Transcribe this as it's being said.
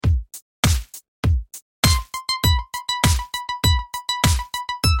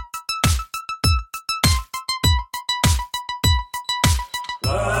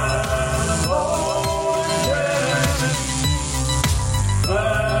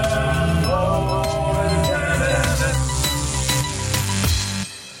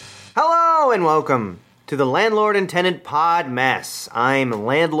and welcome to the Landlord and Tenant Pod Mess. I'm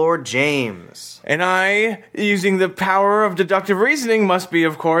Landlord James. And I, using the power of deductive reasoning, must be,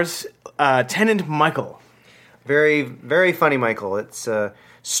 of course, Tenant Michael. Very, very funny, Michael. It's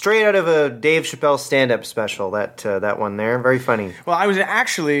straight out of a Dave Chappelle stand-up special, that one there. Very funny. Well, I was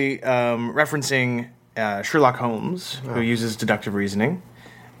actually referencing Sherlock Holmes, who uses deductive reasoning.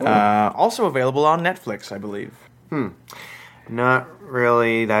 Also available on Netflix, I believe. Not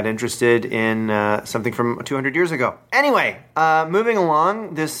really that interested in something from 200 years ago. Anyway, moving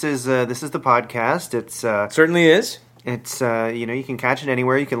along, this is the podcast. It's Certainly is. It's you can catch it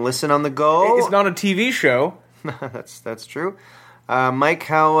anywhere. You can listen on the go. It's not a TV show. That's true. Mike,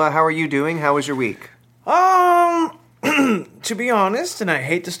 how are you doing? How was your week? To be honest, and I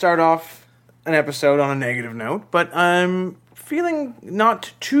hate to start off an episode on a negative note, but I'm feeling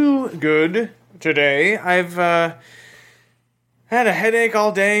not too good today. I've had a headache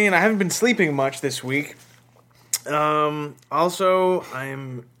all day, and I haven't been sleeping much this week. Also,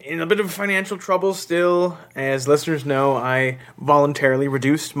 I'm in a bit of financial trouble still. As listeners know, I voluntarily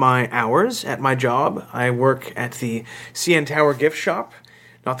reduced my hours at my job. I work at the CN Tower gift shop.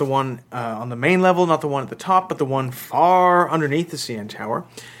 Not the one on the main level, not the one at the top, but the one far underneath the CN Tower.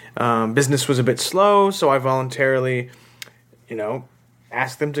 Business was a bit slow, so I voluntarily,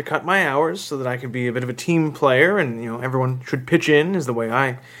 asked them to cut my hours so that I could be a bit of a team player, and everyone should pitch in is the way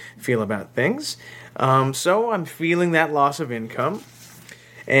I feel about things. So I'm feeling that loss of income,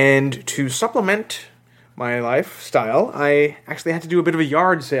 and to supplement my lifestyle, I actually had to do a bit of a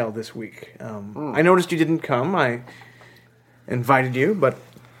yard sale this week. I noticed you didn't come. I invited you, but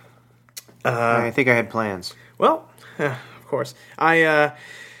I think I had plans. Well, of course, I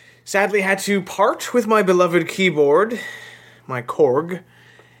sadly had to part with my beloved keyboard, my Korg,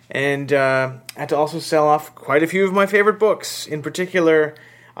 and had to also sell off quite a few of my favorite books. In particular,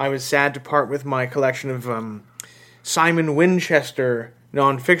 I was sad to part with my collection of Simon Winchester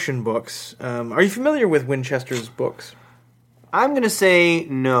nonfiction books. Are you familiar with Winchester's books? I'm going to say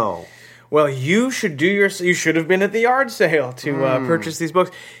no. Well, you should have been at the yard sale to purchase these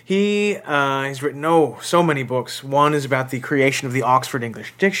books. He's written so many books. One is about the creation of the Oxford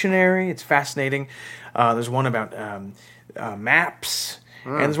English Dictionary. It's fascinating. There's one about maps,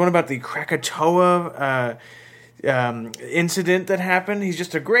 and there's one about the Krakatoa incident that happened. He's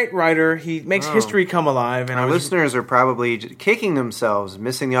just a great writer. He makes history come alive. And our listeners are probably kicking themselves,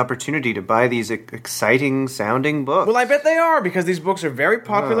 missing the opportunity to buy these exciting sounding books. Well, I bet they are, because these books are very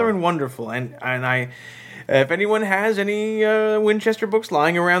popular and wonderful. And I, if anyone has any Winchester books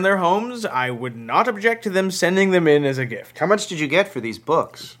lying around their homes, I would not object to them sending them in as a gift. How much did you get for these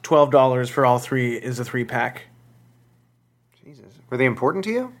books? $12 for all three is a 3-pack. Jesus, were they important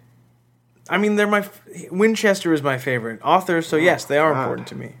to you? I mean, Winchester is my favorite author, so yes, they are important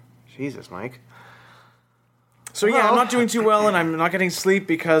to me. Jesus, Mike. So yeah, I'm not doing too well, and I'm not getting sleep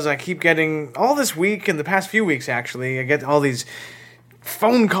because I keep getting, all this week, and the past few weeks actually, I get all these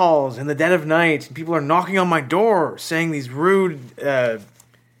phone calls in the dead of night, and people are knocking on my door saying these rude,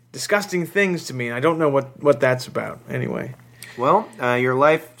 disgusting things to me, and I don't know what that's about, anyway. Well, your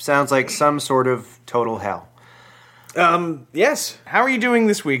life sounds like some sort of total hell. Yes. How are you doing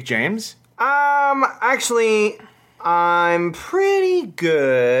this week, James? Actually, I'm pretty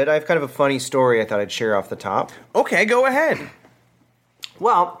good. I have kind of a funny story I thought I'd share off the top. Okay, go ahead.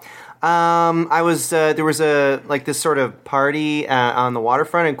 Well, there was this sort of party on the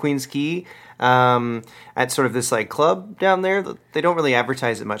waterfront in Queens Quay, at sort of this club down there. They don't really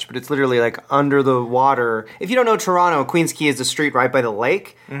advertise it much, but it's literally under the water. If you don't know Toronto, Queens Quay is the street right by the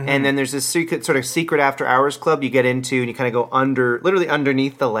lake, and then there's this secret after hours club you get into, and you kind of go literally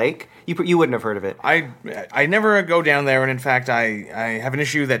underneath the lake. You wouldn't have heard of it. I never go down there, and in fact, I have an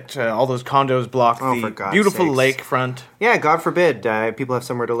issue that all those condos block the beautiful lakefront. Yeah, God forbid people have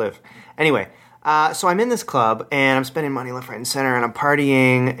somewhere to live. Anyway. So I'm in this club, and I'm spending money left, right, and center, and I'm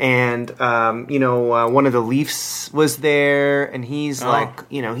partying, and, one of the Leafs was there, and he's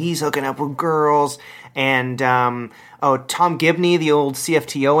he's hooking up with girls, and, Tom Gibney, the old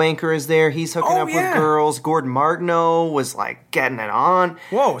CFTO anchor, is there. He's hooking up with girls. Gordon Martineau was, getting it on.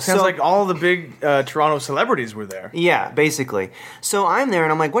 Whoa, sounds like all the big Toronto celebrities were there. Yeah, basically. So I'm there,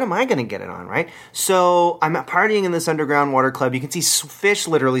 and I'm like, what am I going to get it on, right? So I'm partying in this underground water club. You can see fish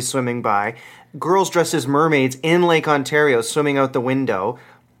literally swimming by. Girls dressed as mermaids in Lake Ontario swimming out the window.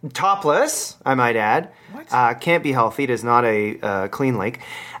 Topless, I might add. What? Can't be healthy. It is not a clean lake.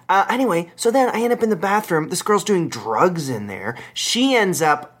 Anyway, so then I end up in the bathroom. This girl's doing drugs in there. She ends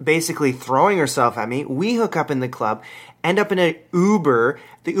up basically throwing herself at me. We hook up in the club, end up in an Uber.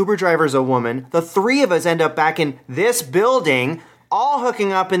 The Uber driver's a woman. The three of us end up back in this building all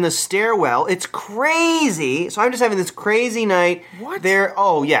hooking up in the stairwell. It's crazy. So I'm just having this crazy night. What?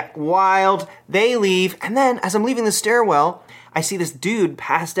 Wild. They leave, and then as I'm leaving the stairwell, I see this dude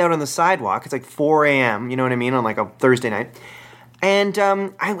passed out on the sidewalk. It's like 4 a.m., you know what I mean, on like a Thursday night. And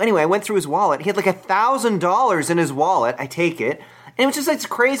I went through his wallet. He had like $1,000 in his wallet. I take it. And it was just like this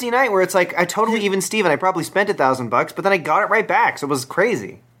crazy night where it's like, I totally even Steven. I probably spent $1,000, but then I got it right back. So it was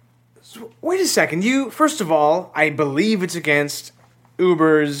crazy. So, wait a second. First of all, I believe it's against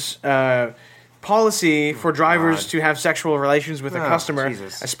Uber's policy for drivers to have sexual relations with a customer,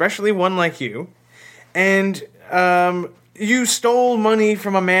 Jesus. especially one like you. And you stole money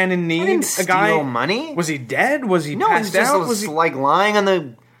from a man in need. I didn't steal money. Was he dead? Was he passed just out? Was he like lying on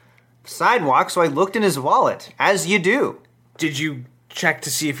the sidewalk? So I looked in his wallet, as you do. Did you check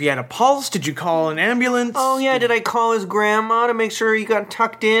to see if he had a pulse? Did you call an ambulance? Oh yeah, did I call his grandma to make sure he got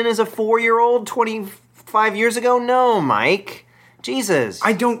tucked in as a 4-year-old 25 years ago? No, Mike. Jesus.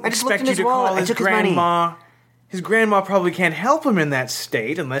 I don't expect you to call his grandma. His grandma probably can't help him in that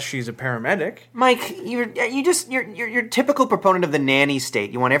state unless she's a paramedic. Mike, you're typical proponent of the nanny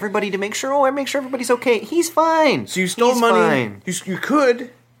state. You want everybody to make sure everybody's okay. He's fine. So you stole money. You could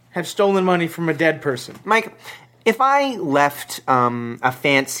have stolen money from a dead person. Mike, if I left a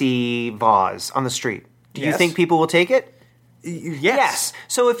fancy vase on the street, do you think people will take it? Yes.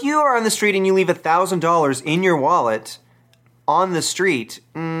 So if you are on the street and you leave $1,000 in your wallet on the street,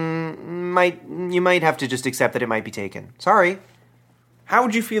 you might have to just accept that it might be taken. Sorry. How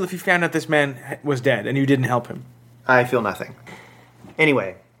would you feel if you found out this man was dead and you didn't help him? I feel nothing.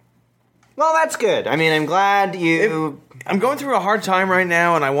 Anyway. Well, that's good. I mean, I'm glad you... I'm going through a hard time right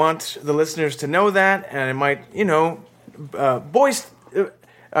now, and I want the listeners to know that, and it might,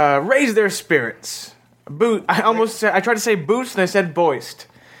 raise their spirits. I tried to say boost, and I said boist.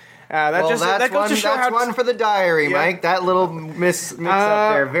 That goes to show that's one for the diary, Mike. That little mix up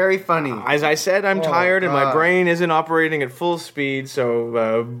there, very funny. As I said, I'm tired, and my brain isn't operating at full speed,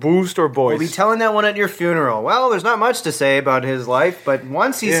 so boost or boist. We'll be telling that one at your funeral. Well, there's not much to say about his life, but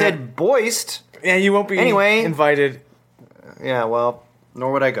once he said boist... Yeah, you won't be invited. Yeah, well,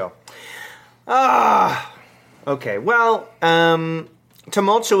 nor would I go. Okay, well,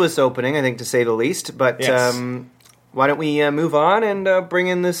 tumultuous opening, I think, to say the least, but yes. Why don't we move on and bring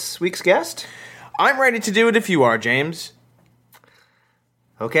in this week's guest? I'm ready to do it if you are, James.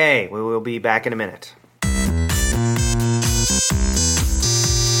 Okay, we will be back in a minute.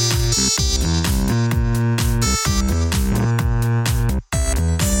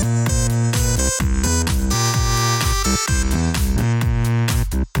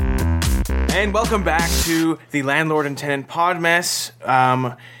 And welcome back to the Landlord and Tenant Pod Mess.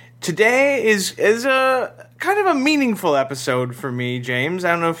 Today is a kind of a meaningful episode for me, James. I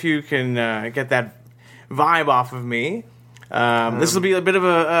don't know if you can get that vibe off of me. This will be a bit of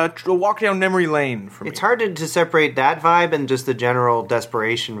a walk down memory lane for me. It's hard to separate that vibe and just the general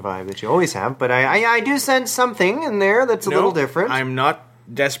desperation vibe that you always have, but I do sense something in there that's a little different. I'm not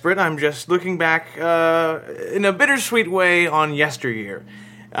desperate. I'm just looking back in a bittersweet way on yesteryear.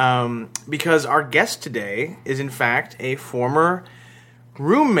 Because our guest today is, in fact, a former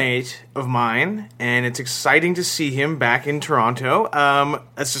roommate of mine, and it's exciting to see him back in Toronto.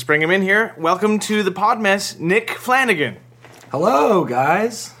 Let's just bring him in here. Welcome to the Pod Mess, Nick Flanagan. Hello,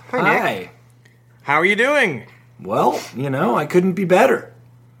 guys. Hi, Nick. How are you doing? Well, I couldn't be better.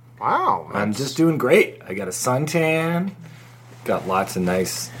 Wow. I'm just doing great. I got a suntan, got lots of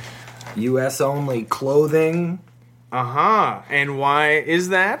nice U.S.-only clothing. Uh-huh. And why is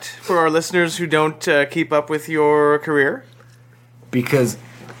that, for our listeners who don't keep up with your career? Because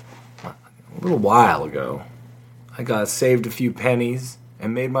a little while ago, I saved a few pennies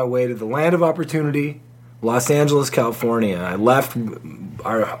and made my way to the land of opportunity, Los Angeles, California. I left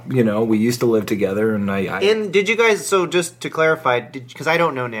we used to live together, and did you guys, so just to clarify, because I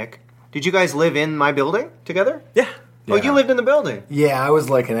don't know Nick, did you guys live in my building together? Yeah. Oh, you lived in the building? Yeah, I was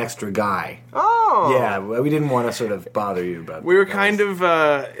like an extra guy. Oh. Yeah, we didn't want to sort of bother you about that. We were kind of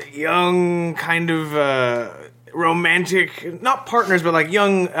young, kind of romantic, not partners, but like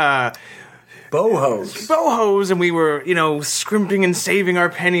young... Bohos, and we were, scrimping and saving our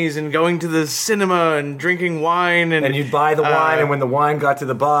pennies and going to the cinema and drinking wine. And you'd buy the wine, and when the wine got to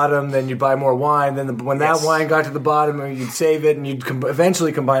the bottom, then you'd buy more wine. Then when that wine got to the bottom, you'd save it, and you'd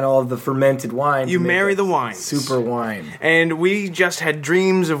eventually combine all of the fermented wine. You marry the wine. Super wine. And we just had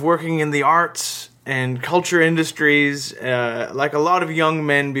dreams of working in the arts and culture industries, like a lot of young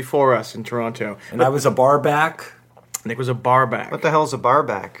men before us in Toronto. And I was a barback. Nick was a barback. What the hell's a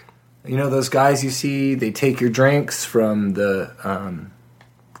barback? Those guys you see, they take your drinks from the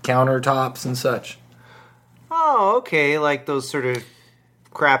countertops and such. Oh, okay, like those sort of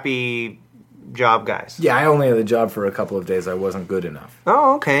crappy job guys. Yeah, I only had the job for a couple of days. I wasn't good enough.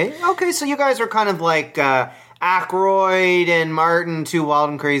 Oh, okay. Okay, so you guys are kind of like Aykroyd and Martin, two wild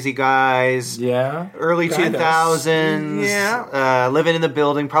and crazy guys. Yeah. Early kind of. 2000s. Yeah. Living in the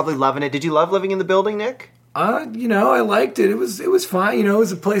building, probably loving it. Did you love living in the building, Nick? I liked it. It was fine. It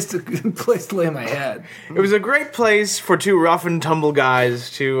was a place to lay my head. It was a great place for two rough and tumble guys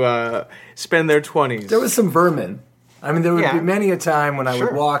to spend their 20s. There was some vermin. I mean, there would be many a time when I Sure.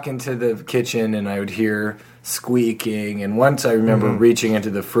 would walk into the kitchen and I would hear squeaking. And once I remember reaching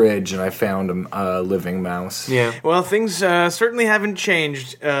into the fridge and I found a living mouse. Yeah. Well, things certainly haven't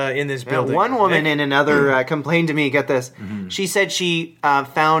changed in this building. One woman in another complained to me, get this, she said she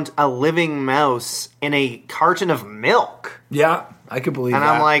found a living mouse in a carton of milk. Yeah, I could believe And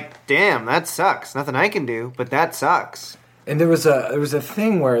that. I'm like, damn, that sucks. Nothing I can do, but that sucks. And there was a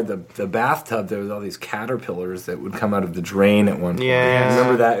thing where the bathtub, there was all these caterpillars that would come out of the drain at one point. Yeah.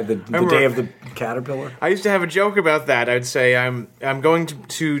 Remember that the Remember- day of the caterpillar? I used to have a joke about that. I'd say I'm going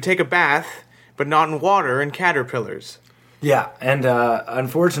to take a bath, but not in water and caterpillars. Yeah, and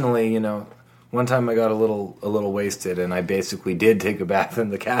unfortunately, one time I got a little wasted, and I basically did take a bath in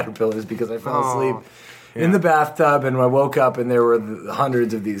the caterpillars because I fell asleep in the bathtub, and I woke up and there were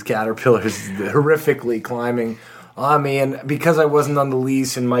hundreds of these caterpillars horrifically climbing on me, and because I wasn't on the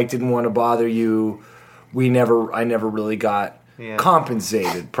lease and Mike didn't want to bother you, I never really got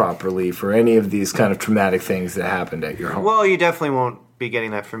compensated properly for any of these kind of traumatic things that happened at your home. Well, you definitely won't be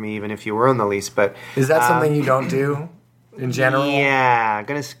getting that from me, even if you were on the lease, but... Is that something you don't do in general? Yeah, I'm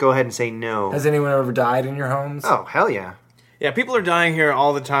going to go ahead and say no. Has anyone ever died in your homes? Oh, hell yeah. Yeah, people are dying here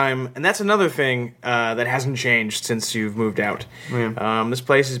all the time, and that's another thing that hasn't changed since you've moved out. This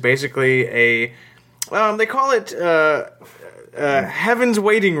place is basically they call it Heaven's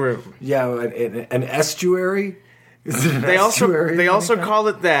Waiting Room. Yeah, an estuary? Is it an They estuary? also call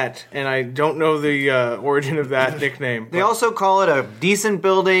it that, and I don't know the origin of that nickname. They also call it a decent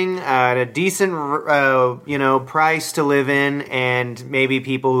building at a decent, price to live in, and maybe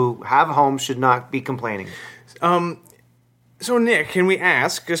people who have homes should not be complaining. So, Nick, can we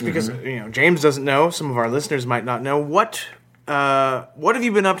ask, just because James doesn't know, some of our listeners might not know, what have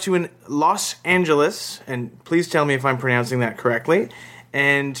you been up to in Los Angeles? And please tell me if I'm pronouncing that correctly.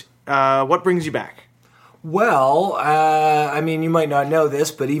 And what brings you back? Well, you might not know this,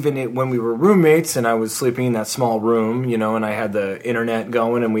 but even when we were roommates and I was sleeping in that small room, and I had the internet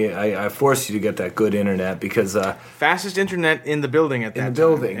going, and I forced you to get that good internet because... Fastest internet in the building at that time. In the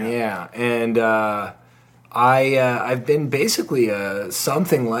building, yeah. And I've been basically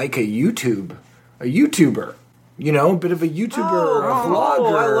something like a YouTuber. A bit of a YouTuber, a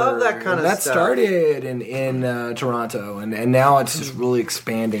vlogger. I love that kind of that stuff. That started in Toronto, and now it's just really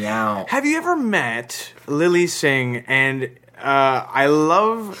expanding out. Have you ever met Lily Singh? And I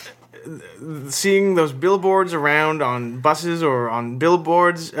love seeing those billboards around on buses or on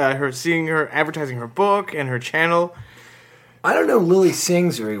billboards, seeing her advertising her book and her channel. I don't know Lily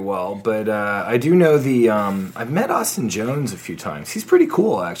Sings very well, but I do know I've met Austin Jones a few times. He's pretty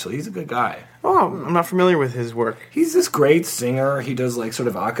cool, actually. He's a good guy. Oh, I'm not familiar with his work. He's this great singer. He does sort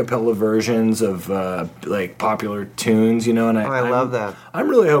of a cappella versions of popular tunes, and I love that. I'm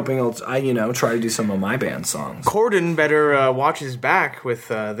really hoping I'll try to do some of my band songs. Corden better watch his back with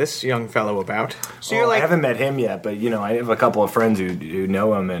this young fellow about. So you're like... I haven't met him yet, but I have a couple of friends who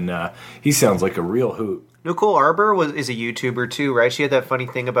know him, and he sounds like a real hoot. Nicole Arbor is a YouTuber too, right? She had that funny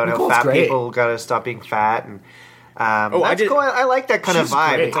thing about Nicole's how fat great. people got to stop being fat, and I did- cool. I like that kind of She's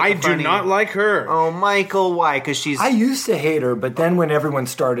vibe. great. It's like I a do funny- not like her. Oh, Michael, why? Because she's... I used to hate her, but then when everyone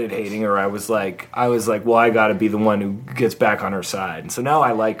started hating her, I was like, well, I got to be the one who gets back on her side. And so now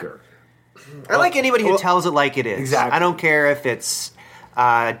I like her. I like anybody who tells it like it is. Exactly. I don't care if it's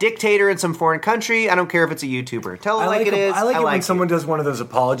a dictator in some foreign country. I don't care if it's a YouTuber. Tell it like it is. I like it when you. someone does one of those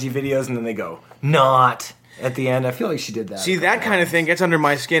apology videos and then they go, not at the end. I feel like she did that. See, that kind of thing gets under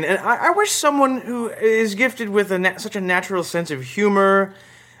my skin, and I wish someone who is gifted with such a natural sense of humor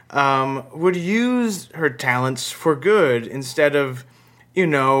would use her talents for good instead of,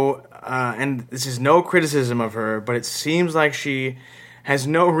 and this is no criticism of her, but it seems like she has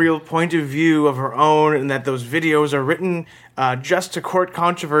no real point of view of her own, and that those videos are written just to court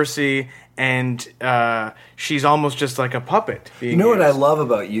controversy, and she's almost just like a puppet. You know what I love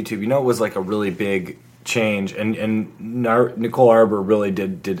about YouTube? It was like a really big change, and Nicole Arbor really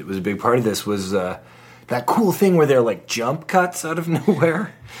did it was a big part of this, was that cool thing where they're like jump cuts out of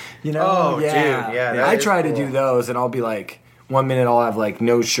nowhere. Oh, dude, yeah, that I is try to cool. do those, and I'll be like, 1 minute I'll have like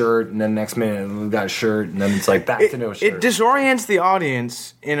no shirt, and then next minute we've got a shirt, and then it's like back to no shirt. It disorients the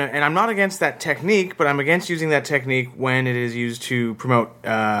audience, and I'm not against that technique, but I'm against using that technique when it is used to promote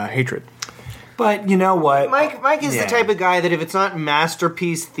hatred. But you know what? Mike is the type of guy that if it's not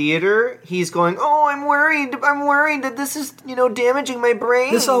masterpiece theater, he's going, "Oh, I'm worried that this is, damaging my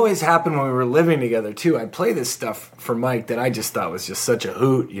brain." This always happened when we were living together too. I'd play this stuff for Mike that I just thought was just such a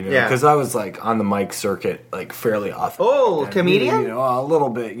hoot, Yeah. because I was like on the Mike circuit like fairly often. Oh, comedian? A little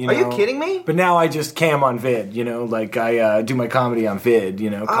bit. Are you kidding me? But now I just cam on vid. Like I do my comedy on vid.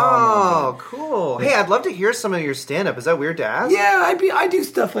 Oh, cool. Hey, I'd love to hear some of your stand up. Is that weird to ask? Yeah, I do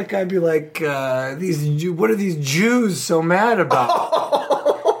stuff like I'd be like, what are these Jews so mad about?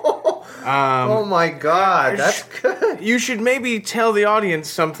 Oh my God, that's good. You should maybe tell the audience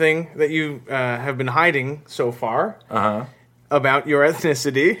something that you have been hiding so far about your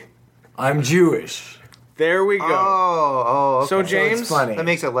ethnicity. I'm Jewish. There we go. Oh, okay. So James, it's funny. That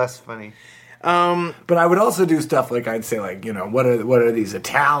makes it less funny. But I would also do stuff like I'd say like, what are these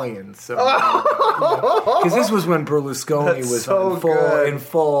Italians? Because this was when Berlusconi was so in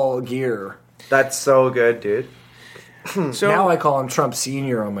full gear. That's so good, dude. So Now I call him Trump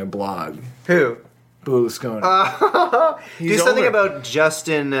Senior on my blog. Who? Berlusconi. Do something older. about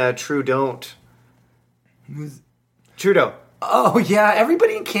Justin Trudeau. Trudeau. Oh yeah,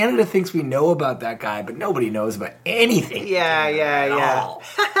 everybody in Canada thinks we know about that guy, but nobody knows about anything. Yeah.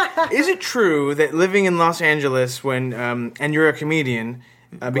 is it true that living in Los Angeles when and you're a comedian,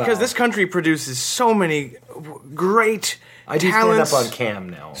 because this country produces so many great I do talents. stand up on cam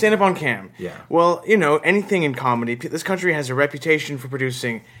now. Stand up on cam. Yeah. Well, anything in comedy. This country has a reputation for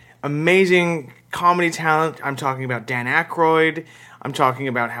producing amazing comedy talent. I'm talking about Dan Aykroyd. I'm talking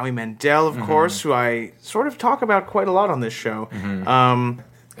about Howie Mandel, of course, who I sort of talk about quite a lot on this show.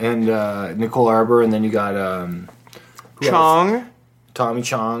 And Nicole Arbor, and then you got who Chong. else? Tommy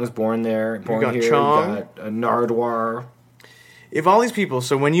Chong is born there. Born got here. Chong. You got Nardwar. If all these people,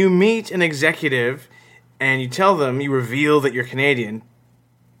 so when you meet an executive and you tell them, you reveal that you're Canadian,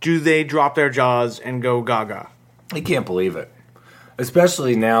 do they drop their jaws and go gaga? I can't believe it.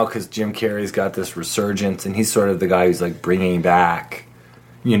 Especially now because Jim Carrey's got this resurgence, and he's sort of the guy who's like bringing back,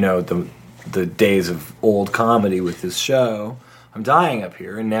 the days of old comedy with his show. I'm dying up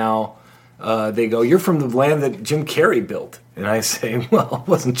here, and now they go, "You're from the land that Jim Carrey built," and I say, "Well, it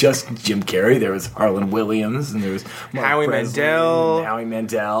wasn't just Jim Carrey. There was Harlan Williams, and there was Mark Howie Presley, Mandel. and Howie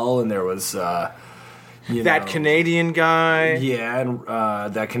Mandel, and there was That Canadian guy. Yeah,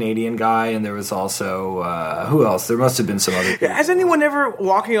 and that Canadian guy, and there was also who else? There must have been some other people. Has anyone ever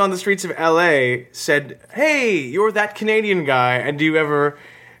walking on the streets of LA said, "Hey, you're that Canadian guy," and do you ever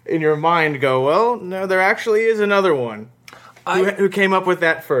in your mind go, "Well, no, there actually is another one"? Who came up with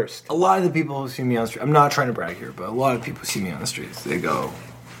that first? A lot of the people who see me on the street, I'm not trying to brag here, but a lot of people see me on the streets. They go,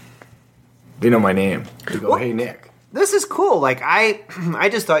 they know my name. They go, "Hey, Nick." This is cool. Like, I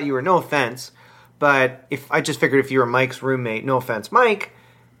just thought you were, no offense, but I just figured if you were Mike's roommate, no offense, Mike,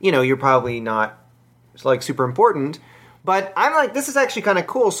 you're probably not, like, super important. But I'm like, this is actually kind of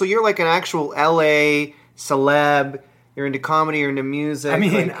cool. So you're like an actual LA celeb. You're into comedy, you're into music. I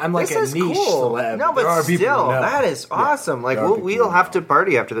mean, I'm like this a is niche cool. celeb. No, but There are people still, who know. that is awesome. Like, there are people we'll who have know. to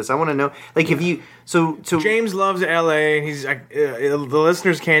party after this. I want to know. Like, if you... So James loves LA. He's the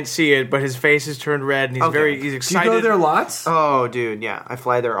listeners can't see it, but his face is turned red, and he's Okay. he's Do you excited. go there lots? Oh, dude, yeah. I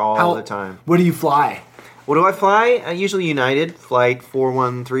fly there all the time. What do you fly? What do I fly? Usually United. Flight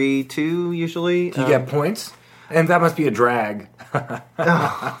 4132, usually. Do you get points? And that must be a drag.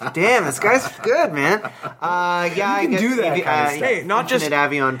 Damn, this guy's good, man. Yeah, I can get do that kind of stuff. Hey, not just-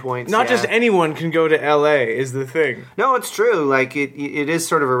 infinite Avion points. Not just yeah. anyone can go to LA is the thing. No, it's true. Like it is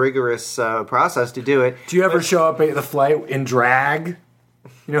sort of a rigorous process to do it. Do you ever show up at the flight in drag?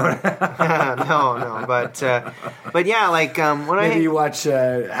 You know what No, but yeah, like when Maybe you watch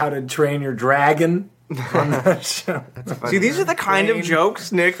How to Train Your Dragon on that show. See, these are the kind of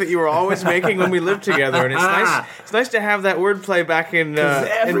jokes, Nick, that you were always making when we lived together, and it's nice. It's nice to have that wordplay back in my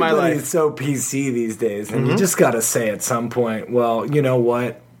Everybody's life. so PC these days, and you just got to say at some point, well, you know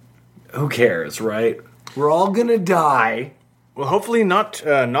what? Who cares, right? We're all gonna die. Well, hopefully not.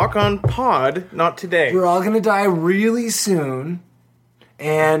 Knock on pod, not today. We're all gonna die really soon,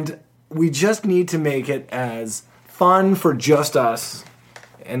 and we just need to make it as fun for just us,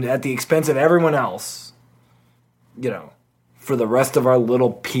 and at the expense of everyone else. For the rest of our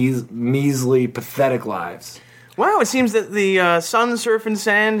little measly, pathetic lives. Wow, it seems that the sun, surf, and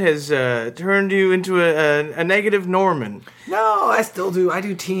sand has turned you into a negative Norman. No, I still do. I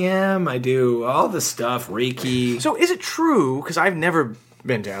do TM. I do all this stuff. Reiki. So is it true, because I've never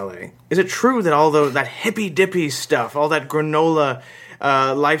been to LA. Is it true that all that hippy dippy stuff, all that granola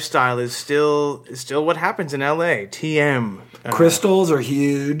lifestyle is still what happens in LA? TM. Crystals are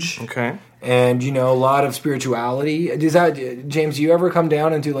huge. Okay. And, a lot of spirituality. James, do you ever come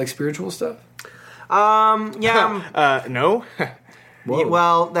down and do, like, spiritual stuff? Yeah. No. Whoa.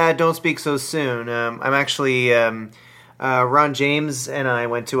 Well, don't speak so soon. I'm actually... Ron James and I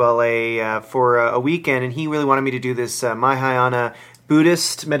went to LA for a weekend, and he really wanted me to do this Mahayana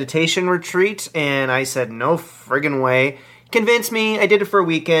Buddhist meditation retreat, and I said, no friggin' way. Convinced me. I did it for a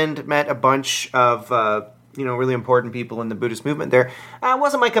weekend, met a bunch of, really important people in the Buddhist movement there.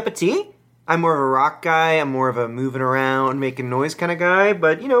 Wasn't my cup of tea. I'm more of a rock guy. I'm more of a moving around, making noise kind of guy.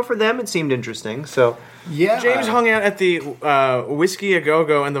 But, for them, it seemed interesting. So, yeah. James hung out at the Whiskey A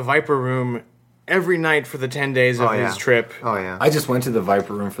Go-Go and the Viper Room every night for the 10 days of his trip. Oh, yeah. I just went to the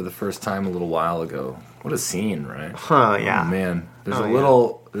Viper Room for the first time a little while ago. What a scene, right? Huh, yeah. Oh, man. There's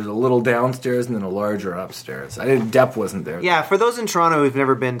a little downstairs and then a larger upstairs. Depp wasn't there. Yeah, for those in Toronto who've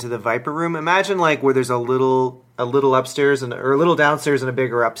never been to the Viper Room, imagine like where there's a little upstairs or a little downstairs and a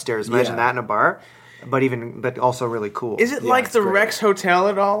bigger upstairs. Imagine that in a bar, but also really cool. Is it like the great. Rex Hotel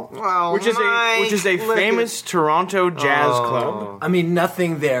at all? Oh, which is a famous Toronto jazz club. I mean,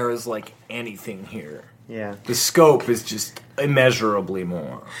 nothing there is like anything here. Yeah. The scope is just immeasurably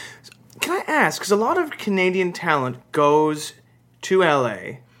more. Can I ask, because a lot of Canadian talent goes to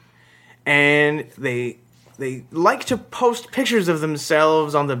LA and they like to post pictures of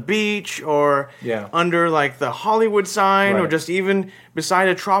themselves on the beach or under like the Hollywood sign or just even beside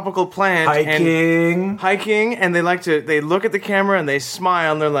a tropical plant hiking, and they look at the camera and they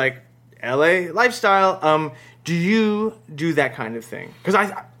smile and they're like, LA lifestyle. Do you do that kind of thing?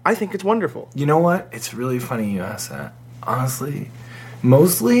 Because I think it's wonderful. You know what? It's really funny you ask that. Honestly,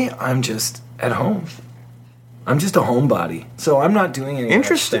 mostly I'm just at home. I'm just a homebody. So I'm not doing any of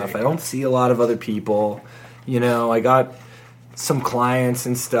that stuff. I don't see a lot of other people. I got some clients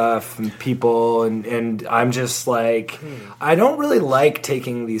and stuff and people, and I'm just like, I don't really like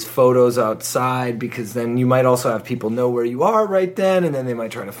taking these photos outside because then you might also have people know where you are right then, and then they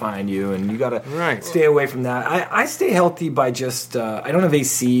might try to find you, and you gotta stay away from that. I stay healthy by just, I don't have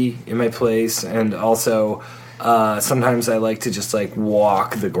AC in my place, and also sometimes I like to just like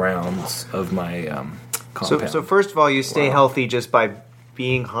walk the grounds of my compound. So first of all, you stay healthy just by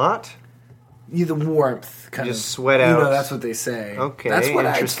being hot? The warmth kind of sweat out. That's what they say. Okay, that's what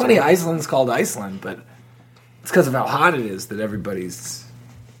it's funny. Iceland's called Iceland, but it's because of how hot it is that everybody's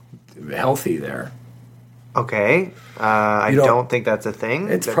healthy there. Okay, I don't think that's a thing.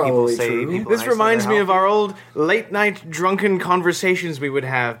 It's probably true. This reminds me of our old late-night drunken conversations we would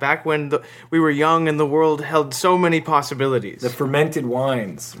have back when we were young and the world held so many possibilities. The fermented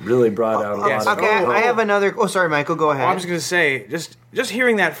wines really brought out a lot of... Okay, I have another... Oh, sorry, Michael, go ahead. Well, I was going to say, just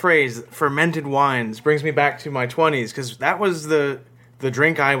hearing that phrase, fermented wines, brings me back to my 20s, because that was the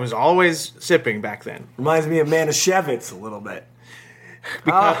drink I was always sipping back then. Reminds me of Manischewitz a little bit.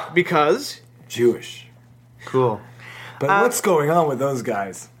 Because? Jewish. Cool. But what's going on with those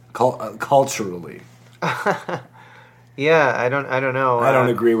guys culturally? Yeah, I don't know. I don't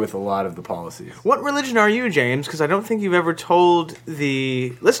agree with a lot of the policies. What religion are you, James? Because I don't think you've ever told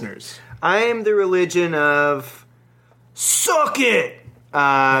the listeners. I am the religion of suck it.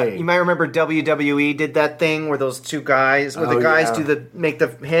 You might remember WWE did that thing where those two guys, where the guys make the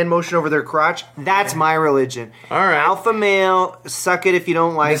hand motion over their crotch. That's my religion. All right, alpha male, suck it if you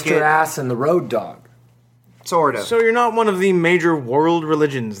don't like Mr. it. Ass and the Road Dog. Sort of. So you're not one of the major world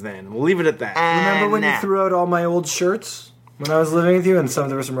religions, then. We'll leave it at that. Remember when you threw out all my old shirts when I was living with you, and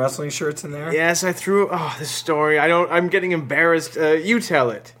there were some wrestling shirts in there? Yes, I threw. Oh, this story. I'm getting embarrassed. You tell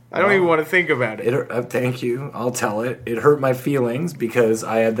it. I don't even want to think about it. Thank you. I'll tell it. It hurt my feelings because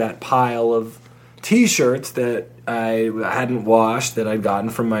I had that pile of T-shirts that I hadn't washed that I'd gotten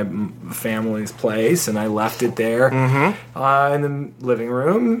from my family's place, and I left it there in the living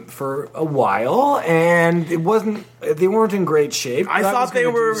room for a while, and they weren't in great shape. I thought they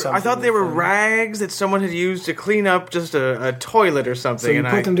were rags that someone had used to clean up just a toilet or something. So you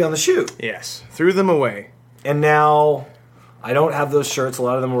put them down the chute. Yes, threw them away. And now I don't have those shirts. A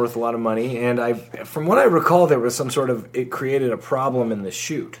lot of them are worth a lot of money, and from what I recall, there was some sort of, it created a problem in the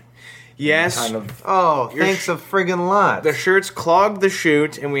chute. Yes. Kind of, thanks a friggin' lot. The shirts clogged the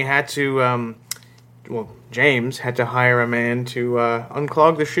chute, and we had to, James had to hire a man to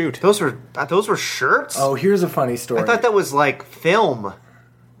unclog the chute. Those were shirts? Oh, here's a funny story. I thought that was like film.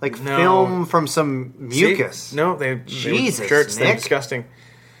 Like film from some mucus. See? No, they were shirts. Nick. They're disgusting.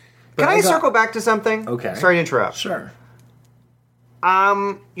 Can I circle back to something? Okay. Sorry to interrupt. Sure.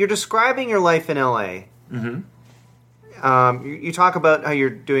 You're describing your life in LA. Mm-hmm. You talk about how you're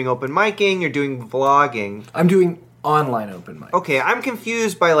doing open micing, you're doing vlogging. I'm doing online open mic. Okay, I'm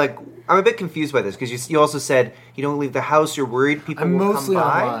confused by I'm a bit confused by this because you also said you don't leave the house. You're worried people I'm will mostly come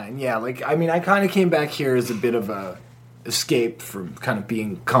by. online. Yeah, I kind of came back here as a bit of a escape from kind of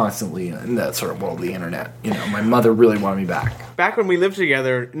being constantly in that sort of world of the internet. My mother really wanted me back. Back when we lived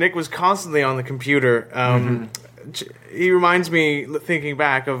together, Nick was constantly on the computer. He reminds me, thinking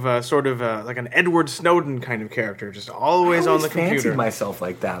back, of sort of like an Edward Snowden kind of character, just always on the computer. I fancied myself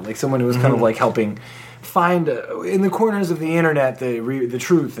like that, like someone who was kind of like helping find in the corners of the internet the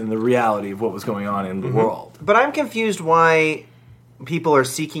truth and the reality of what was going on in the world. But I'm confused why people are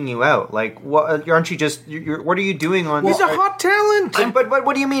seeking you out. Like, what aren't you just? What are you doing on? He's a hot talent. But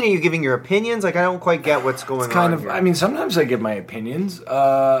what do you mean? Are you giving your opinions? Like, I don't quite get what's going on. Here. I mean, sometimes I give my opinions.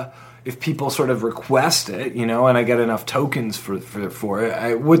 If people sort of request it, and I get enough tokens for it.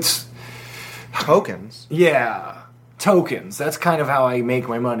 Tokens? Yeah. Tokens. That's kind of how I make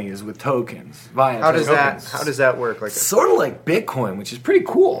my money, is with tokens. Via How tokens. does that work? Like sort of like Bitcoin, which is pretty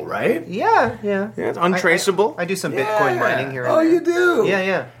cool, right? Yeah. It's untraceable. I do some Bitcoin mining here. Oh, you do?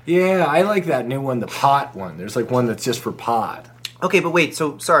 Yeah. Yeah, I like that new one, the pot one. There's like one that's just for pot. Okay, but wait.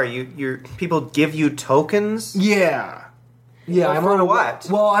 So sorry, your people give you tokens? Yeah. Yeah, Well, I'm for on what?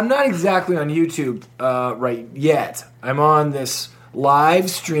 Well, I'm not exactly on YouTube right yet. I'm on this live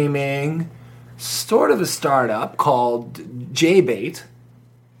streaming sort of a startup called JBait.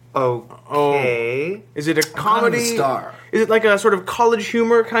 Okay. Is it a comedy? Kind of a star. Is it like a sort of college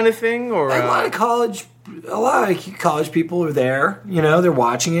humor kind of thing, or A lot of college people are there. They're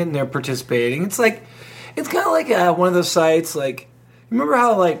watching it and they're participating. It's kind of like one of those sites. Like, remember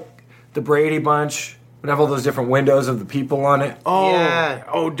how the Brady Bunch would have all those different windows of the people on it? Oh, Yeah.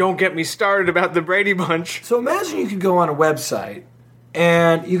 oh, don't get me started about the Brady Bunch. So imagine you could go on a website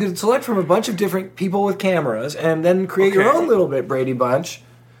and you could select from a bunch of different people with cameras and then create your Okay. own little bit Brady Bunch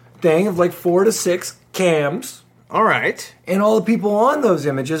thing of 4 to 6 cams. All right. And all the people on those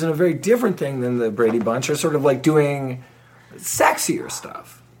images, and a very different thing than the Brady Bunch, are sort of doing sexier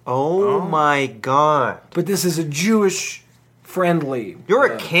stuff. Oh my god. But this is a Jewish-friendly You're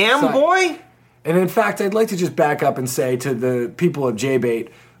a cam site. boy? And in fact, I'd like to just back up and say to the people of JBait,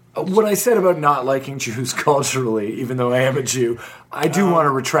 what I said about not liking Jews culturally, even though I am a Jew, I do want to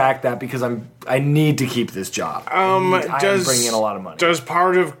retract that because I need to keep this job. I am bringing in a lot of money. Does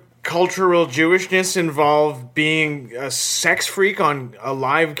part of cultural Jewishness involve being a sex freak on a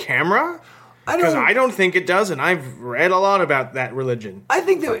live camera? Because I don't think it does, and I've read a lot about that religion. I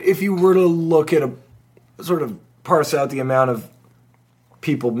think that if you were to look at sort of parse out the amount of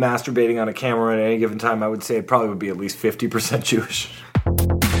people masturbating on a camera at any given time, I would say it probably would be at least 50% Jewish.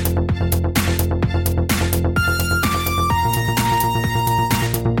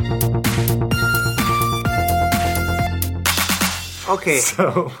 Okay.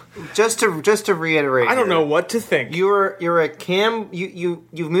 So Just to reiterate. I don't here, know what to think. You're a cam. You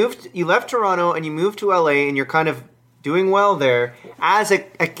left Toronto and you moved to LA and you're kind of doing well there as a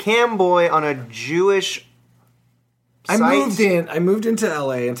cam boy on a Jewish. I site. moved into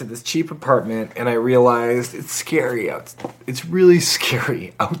LA into this cheap apartment, and I realized it's scary out. It's really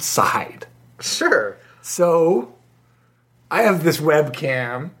scary outside. Sure. So I have this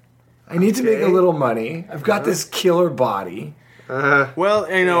webcam. I need to make a little money. I've got this killer body. Well,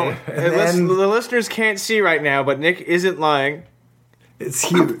 then- the listeners can't see right now, but Nick isn't lying. It's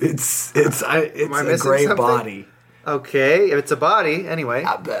huge. It's I a missing great something? body. Okay, if it's a body, anyway.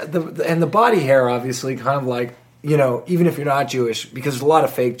 And the body hair, obviously, kind of even if you're not Jewish, because there's a lot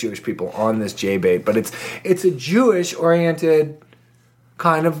of fake Jewish people on this JBait, but it's a Jewish-oriented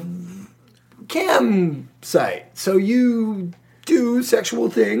kind of cam site. So you do sexual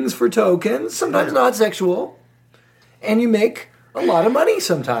things for tokens, sometimes not sexual, and you make a lot of money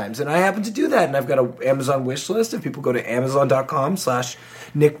sometimes. And I happen to do that, and I've got an Amazon wish list. If people go to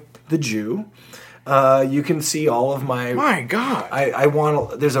amazon.com/NickTheJew, you can see all of my... My God. I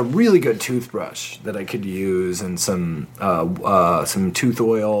want. There's a really good toothbrush that I could use, and some tooth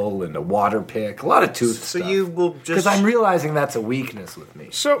oil and a water pick. A lot of tooth So stuff. you will just because I'm realizing that's a weakness with me.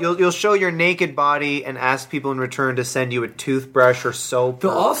 So you'll show your naked body and ask people in return to send you a toothbrush or soap.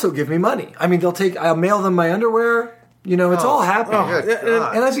 They'll also give me money. I mean, I'll mail them my underwear. It's all happening, good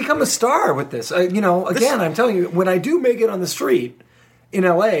God. and I've become a star with this. Again, I'm telling you, when I do make it on the street in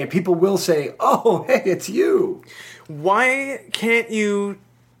LA, people will say, "Oh, hey, it's you." why can't you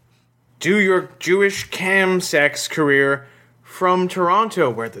do your Jewish cam sex career from Toronto,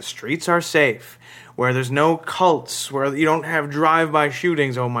 where the streets are safe, where there's no cults, where you don't have drive-by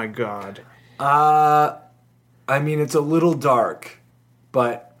shootings? Oh my God. I mean, it's a little dark,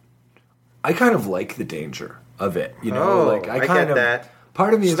 but I kind of like the danger of it. You know, like I kind get of that.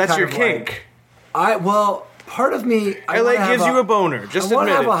 part of me So is that's kind your of kink. Part of me, LA gives you a boner. Just I want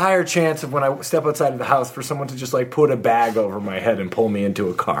to admit have it. a higher chance of when I step outside of the house for someone to just like put a bag over my head and pull me into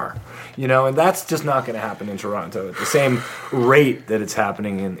a car, you know, and that's just not going to happen in Toronto at the same rate that it's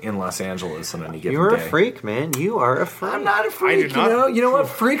happening in Los Angeles on any given You're day. a freak, man. You are a freak. I'm not a freak. do not. You know what?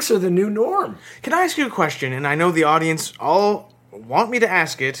 Freaks are the new norm. Can I ask you a question? And I know the audience all want me to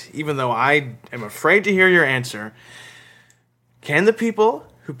ask it, even though I am afraid to hear your answer. Can the people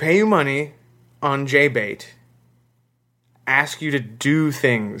who pay you money on JBait ask you to do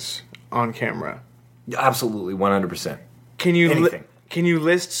things on camera? Absolutely, 100%. Can you Anything. can you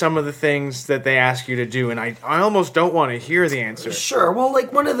list some of the things that they ask you to do? And I almost don't want to hear the answer. Sure. Well,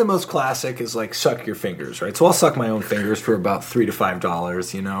 like one of the most classic is like suck your fingers, right? So I'll suck my own fingers for about $3 to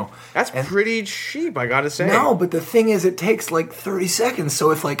 $5, you know. That's pretty cheap, I gotta say. No, but the thing is, it takes like 30 seconds.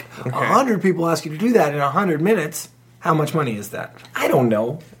 So if like 100 people ask you to do that in 100 minutes, how much money is that? I don't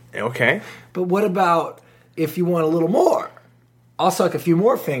know. Okay. But what about if you want a little more? I'll suck a few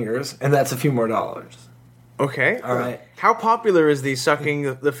more fingers, and that's a few more dollars. Okay. All right. How popular is the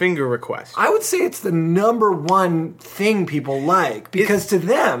sucking the finger request? I would say it's the number one thing people like because to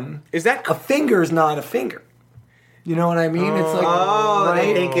them, Is that a finger is not a finger. You know what I mean? It's like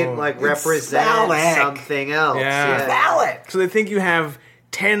They think it like It's represents phallic. something else. Yeah. phallic. so they think you have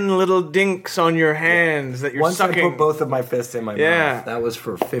 10 little dinks on your hands that you're Once sucking. I put both of my fists in my Yeah. mouth, that was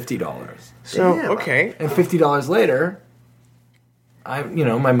for $50. So Damn. okay. And $50 later,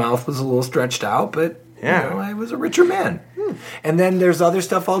 my mouth was a little stretched out, but Yeah. I was a richer man. And then there's other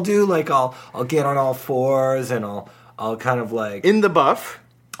stuff I'll do, like I'll get on all fours and I'll kind of like In the buff.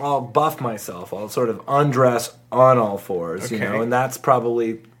 I'll buff myself. I'll sort of undress on all fours, Okay. and that's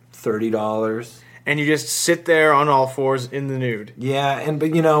probably $30. And you just sit there on all fours in the nude. Yeah,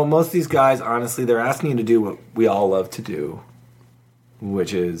 but most of these guys, honestly, they're asking you to do what we all love to do,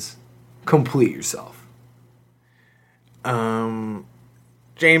 which is complete yourself.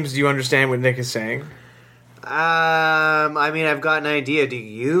 James, do you understand what Nick is saying? I mean, I've got an idea. Do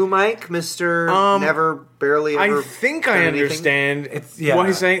you, Mike, Mister Never Barely Ever? I think done I anything? understand yeah. what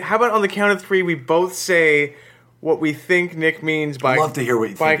he's saying. How about on the count of 3, we both say what we think Nick means by Love to hear what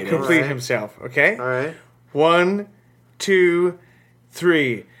you by think it is. complete Alright. himself. Okay. All right. 1, 2,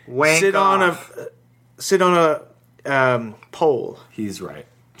 3. Wank sit off. on a pole. He's right.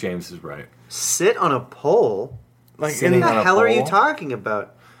 James is right. Sit on a pole. Like Sitting in What on the a hell are you pole? talking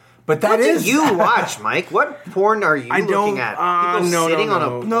about? But that What is do you watch, Mike? What porn are you I don't- looking at? People no, sitting no,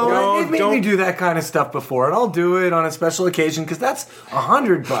 on no. a No, they've made me don't- do that kind of stuff before, and I'll do it on a special occasion because that's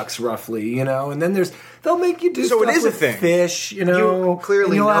 $100 roughly, and then they'll make you do So it stuff is a with thing. fish, You clearly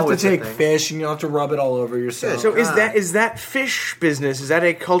and you'll know have to it's a take thing. fish and you'll have to rub it all over yourself. So is that fish business? Is that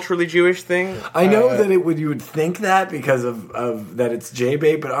a culturally Jewish thing? I know that you would think that because of that it's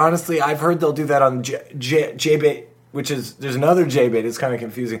J-bait, but honestly, I've heard they'll do that on J-bait, which is there's another J-bait. It's kind of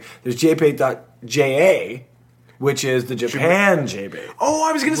confusing. There's jbait.ja, which is the Japan J-bait. Oh,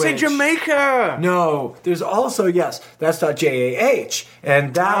 I was going to say Which- Jamaica. No, there's also, that's .jah,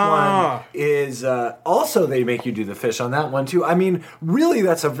 and that one is also they make you do the fish on that one too. I mean, really,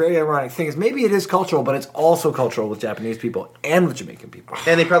 that's a very ironic thing. Is maybe it is cultural, but it's also cultural with Japanese people and with Jamaican people.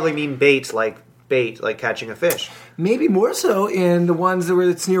 And they probably mean bait, like catching a fish. Maybe more so in the ones where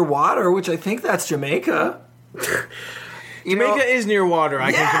it's near water, which I think that's Jamaica. Jamaica is near water. I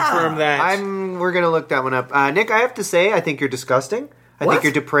Yeah. can confirm that. We're gonna look that one up. Nick, I have to say, I think you're disgusting. I What? think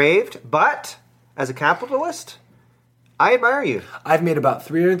you're depraved. But as a capitalist, I admire you. I've made about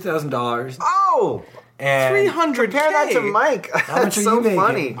 $300,000. Oh, And 300K. compare that to Mike. much That's are so you making?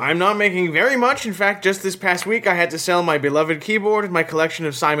 funny. I'm not making very much. In fact, just this past week, I had to sell my beloved keyboard and my collection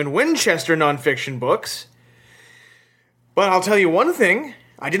of Simon Winchester nonfiction books. But I'll tell you one thing.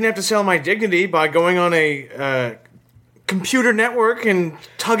 I didn't have to sell my dignity by going on a computer network and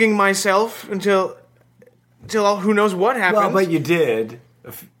tugging myself until who knows what happened. well, but you did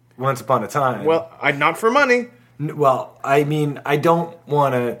once upon a time. Well, not for money. Well, I mean, I don't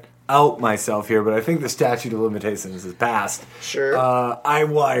want to out myself here, but I think the statute of limitations is passed. Sure. I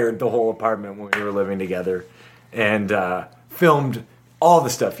wired the whole apartment when we were living together and filmed all the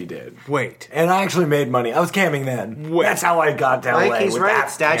stuff you did. Wait. And I actually made money. I was camming then. Wait. That's how I got to LA. Mike, he's with right. that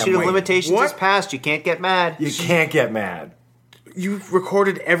Statute of camming. limitations What? is passed. You can't get mad. You can't get mad. You've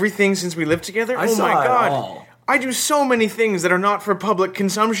recorded everything since we lived together? I Oh saw my it god. all. I do so many things that are not for public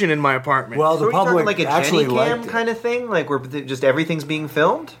consumption in my apartment. Well, So the are you talking public like a actually Jenny liked cam it. kind of thing, like where just everything's being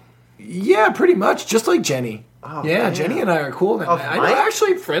filmed? Yeah, pretty much. Just like Jenny. Oh, yeah, damn. Jenny and I are cool now. Oh, I'm Mike?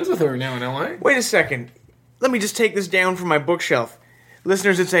 actually friends with her now in LA. Wait a second. Let me just take this down from my bookshelf.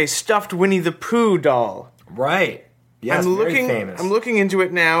 Listeners, it's a stuffed Winnie the Pooh doll. Right. Yes, very famous. I'm looking into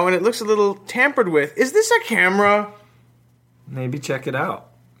it now, and it looks a little tampered with. Is this a camera? Maybe check it out.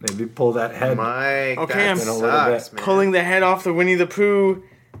 Maybe pull that head. Mike, Okay, I'm sucks, man. pulling the head off the Winnie the Pooh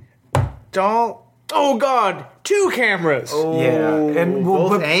doll. Oh God, 2 cameras. Oh, Yeah, and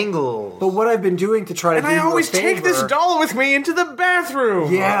both angles. But what I've been doing to try to And do I you a always take this favor- doll with me into the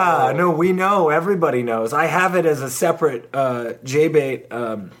bathroom. Yeah, no, we know. Everybody knows. I have it as a separate J-bait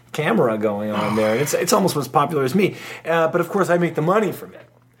camera going on there. It's almost as popular as me. But of course, I make the money from it.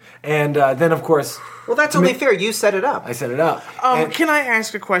 And then, of course, well, that's only fair. You set it up. I set it up. Can I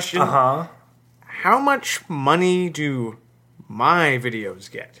ask a question? Uh-huh. How much money do my videos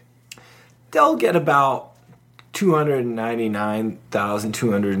get? They'll get about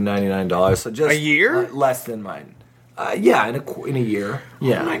 $299,299. So just A year? Less than mine. Yeah, in a year.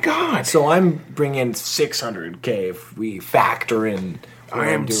 Yeah. Oh my God. So I'm bringing $600K if we factor in what I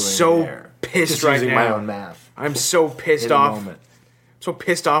am I'm doing so there. pissed Just right using now. my own math. I'm so pissed In a off. moment. So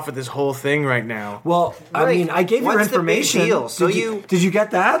pissed off at this whole thing right now. Well, I Right. mean, I gave your What's the big information. deal? So Did you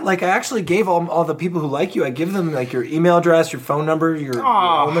get that? Like, I actually gave all the people who like you. I give them like your email address, your phone number, your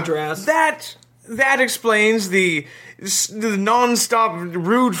home address. That explains the non-stop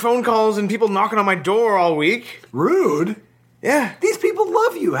rude phone calls and people knocking on my door all week. Rude. Yeah. These people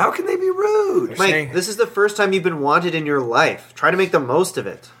love you. How can they be rude? Mike, saying- this is the first time you've been wanted in your life. Try to make the most of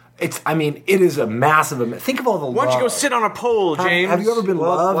it. It is a massive. Think of all the. Why don't you go sit on a pole, James? Have you ever been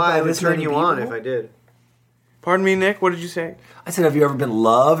loved Why? by I would this turn many you people? on if I did. Pardon me, Nick. What did you say? I said, have you ever been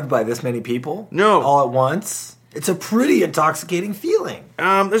loved by this many people? No. All at once? It's a pretty intoxicating feeling.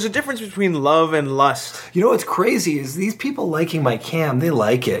 There's a difference between love and lust. You know what's crazy is these people liking my cam, they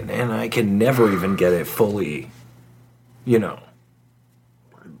like it, and I can never even get it fully,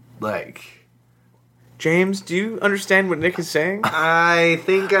 like... James, do you understand what Nick is saying? I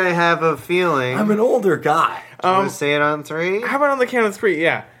think I have a feeling. I'm an older guy. Want to say it on 3? How about on the count of 3?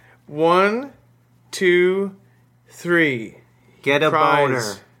 Yeah. 1, 2, 3. Get a Cries.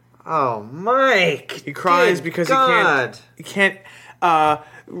 boner. Oh, Mike! He cries Good because God. he can't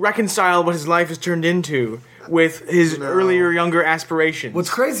reconcile what his life has turned into with his earlier, younger aspirations. What's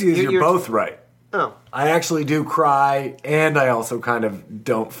crazy is you're You're- both right. Oh, I actually do cry, and I also kind of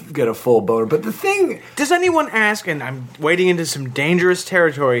don't get a full boner. But the thing... Does anyone ask, and I'm wading into some dangerous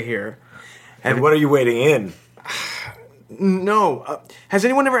territory here. And what are you waiting in? No. Has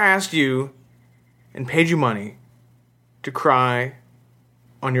anyone ever asked you and paid you money to cry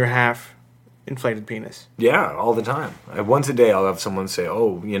on your half-inflated penis? Yeah, all the time. Once a day I'll have someone say,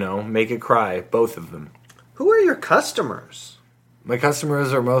 make it cry, both of them. who are your customers? My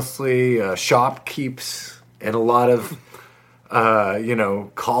customers are mostly shopkeeps and a lot of,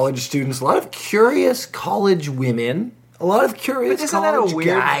 college students, a lot of curious college women, a lot of curious But isn't that college a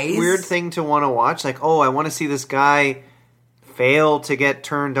guys. weird thing to want to watch? Like, oh, I want to see this guy fail to get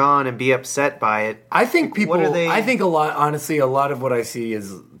turned on and be upset by it. I think people. What are they- I think a lot. Honestly, a lot of what I see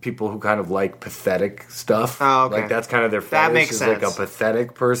is people who kind of like pathetic stuff. Oh, okay. Like that's kind of their fetish. That makes is like a sense.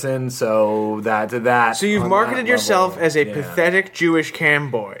 pathetic person. So that. So you've on marketed that yourself level, as a yeah. pathetic Jewish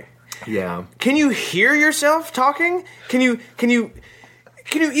cam boy. Yeah. Can you hear yourself talking? Can you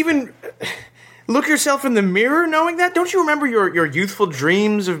even look yourself in the mirror knowing that? Don't you remember your youthful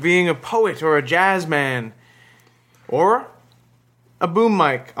dreams of being a poet or a jazz man? Or a boom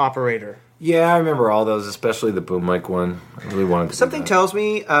mic operator? Yeah, I remember all those, especially the boom mic one. I really wanted to. Something do that. tells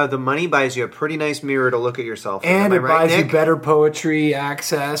me the money buys you a pretty nice mirror to look at yourself in. And Am I it right, buys you Nick? better poetry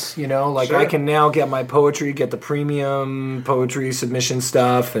access, Like Sure. I can now get my poetry, get the premium poetry submission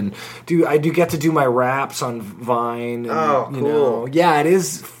stuff, and I do get to do my raps on Vine. And, Oh, cool. Yeah, it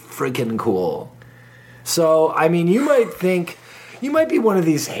is freaking cool. So, I mean, you might think, you might be one of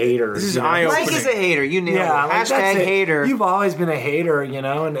these haters. This is you know? eye-opening. Mike is a hater. You nailed Yeah, it. like, Hashtag that's it. hater. You've always been a hater,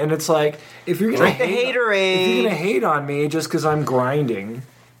 and it's like if you're gonna Drink the hate, haterade. if you're gonna hate on me just because I'm grinding,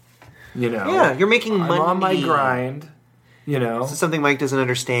 Yeah, you're making money. I'm on my grind, This is something Mike doesn't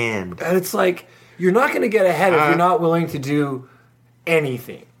understand. and it's like you're not gonna get ahead if you're not willing to do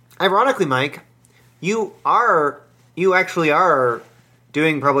anything. Ironically, Mike, you actually are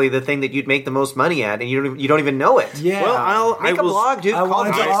doing probably the thing that you'd make the most money at, and you don't even know it. Yeah. Well, Make a blog, dude. I Call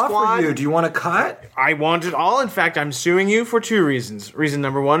wanted to Vice offer Squad. you. Do you want to cut? I want it all. In fact, I'm suing you for 2 reasons. Reason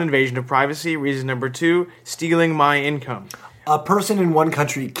number 1, invasion of privacy. Reason number 2, stealing my income. A person in one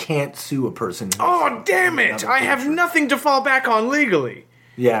country can't sue a person. Oh, damn it! I have nothing to fall back on legally.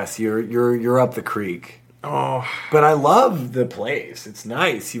 Yes, you're up the creek. Oh, But I love the place. It's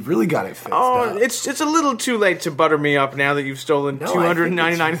nice. You've really got it fixed up. it's a little too late to butter me up now that you've stolen No, I think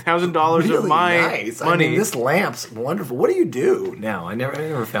it's $299,000 really of my nice. money. I mean, this lamp's wonderful. What do you do now? I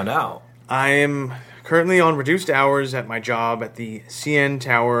never found out. I am currently on reduced hours at my job at the CN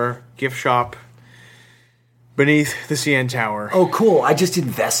Tower gift shop beneath the CN Tower. Oh, cool. I just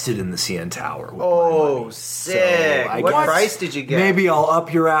invested in the CN Tower. With my money. Sick. So What guess price did you get? Maybe I'll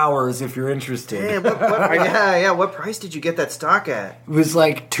up your hours if you're interested. Damn, what price did you get that stock at? It was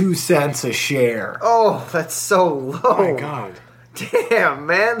like 2 cents a share. Oh, that's so low. Oh my God. Damn,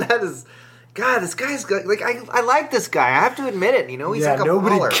 man, that is... God, this guy's got... Like, I like this guy. I have to admit it, you know? He's Yeah, like a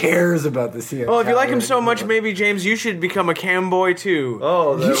nobody baller. cares about the CN Well, if you like him Tower so much, anymore. maybe, James, you should become a cam boy, too.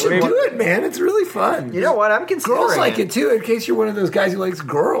 Oh, You should do it, man. It's really fun. You know what? I'm considering Girls like it too, in case you're one of those guys who likes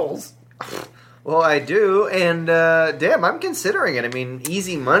girls. Well, I do, and damn, I'm considering it. I mean,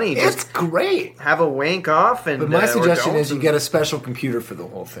 easy money. It's Just great. have a wank off, and But my or suggestion don't. is you get a special computer for the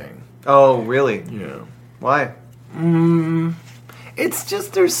whole thing. Oh, really? Yeah. Why? It's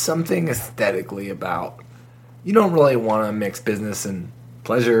just there's something aesthetically about. You don't really want to mix business and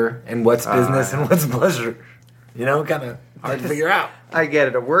pleasure, and what's business and what's pleasure. You know, kind of hard to figure out. I get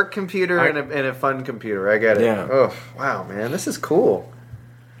it. A work computer and a fun computer. I get it. Yeah. Oh, wow, man, this is cool.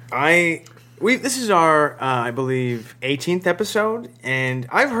 This is our, I believe, 18th episode, and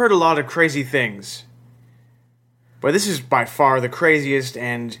I've heard a lot of crazy things. But this is by far the craziest,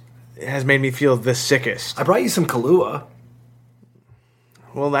 and it has made me feel the sickest. I brought you some Kahlua.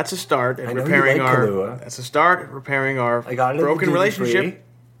 Well, that's a start at I know you repairing like our. Kahlua. That's a start at repairing our I got it at the broken duty relationship. free.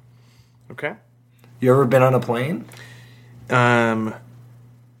 Okay. You ever been on a plane? Does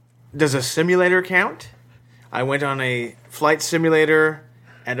a simulator count? I went on a flight simulator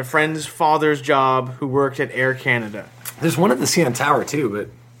at a friend's father's job who worked at Air Canada. There's one at the CN Tower too, but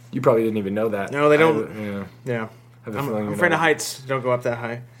you probably didn't even know that. No, they don't. Yeah. Yeah. Have a I'm feeling you afraid know. of heights. Don't go up that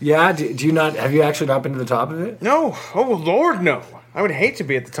high. Yeah. Do you not? Have you actually not been to the top of it? No. Oh, Lord, no. I would hate to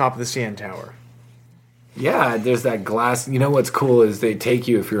be at the top of the CN Tower. Yeah. There's that glass. You know what's cool is they take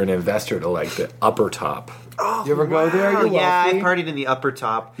you if you're an investor to like the upper top. Oh, You ever go there? You're yeah, I wealthy. partied in the upper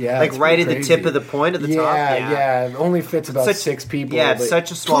top. Yeah, like it's right at pretty the crazy. tip of the point of the top. Yeah. It only fits about 6 people. Yeah, it's but-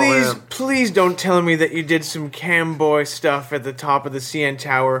 such a small room. Please don't tell me that you did some cam boy stuff at the top of the CN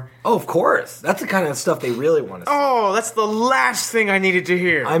Tower. Oh, of course. That's the kind of stuff they really want to see. Oh, that's the last thing I needed to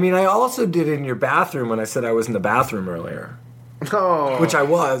hear. I mean, I also did it in your bathroom when I said I was in the bathroom earlier. Oh, Which I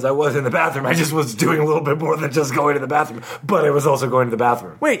was. I was in the bathroom. I just was doing a little bit more than just going to the bathroom. But I was also going to the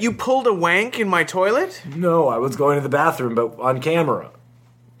bathroom. Wait, you pulled a wank in my toilet? No, I was going to the bathroom, but on camera.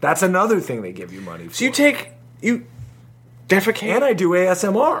 That's another thing they give you money for. So you defecate? And I do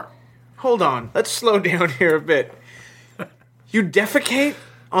ASMR. Hold on, let's slow down here a bit. You defecate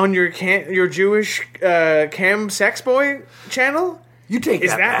on your Jewish cam sex boy channel? You take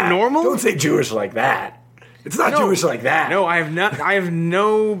Is that that back. normal? Don't say Jewish like that. It's not Jewish like that. No, I have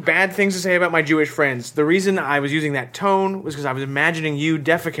no bad things to say about my Jewish friends. The reason I was using that tone was because I was imagining you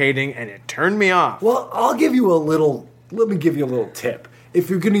defecating, and it turned me off. Well, I'll give you a little. Let me give you a little tip. If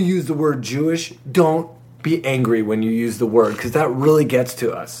you're going to use the word Jewish, don't be angry when you use the word, because that really gets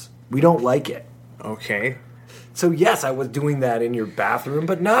to us. We don't like it. Okay. So yes, I was doing that in your bathroom,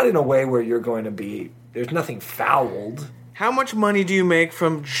 but not in a way where you're going to be. There's nothing fouled. How much money do you make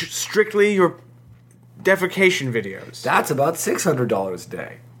from strictly your defecation videos? That's about $600 a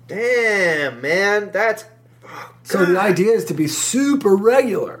day. damn, man, that's So the idea is to be super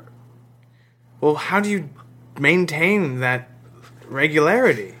regular. Well, how do you maintain that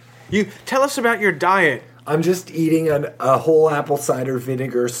regularity? You tell us about your diet. I'm just eating a whole apple cider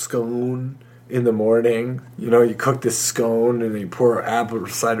vinegar scone in the morning. You know, you cook this scone and you pour apple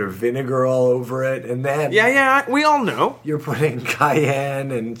cider vinegar all over it, and then Yeah, we all know. you're putting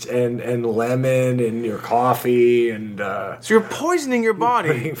cayenne and lemon in your coffee, and So you're poisoning your body.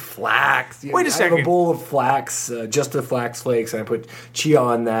 putting flax. Wait a I have second. a bowl of flax, just the flax flakes, and I put chia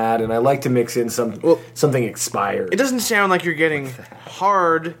on that, and I like to mix in something expired. It doesn't sound like you're getting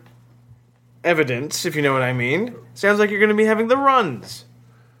hard evidence, if you know what I mean. Sounds like you're going to be having the runs.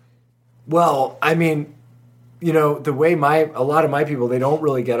 Well, I mean, you know, the way a lot of my people, they don't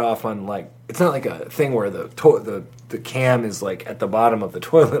really get off on, like, it's not like a thing where the cam is like at the bottom of the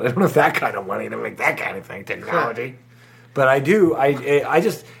toilet. I don't have that kind of money to make that kind of thing, technology. But I do. I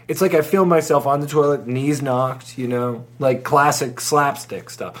just, it's like I film myself on the toilet, knees knocked, you know, like classic slapstick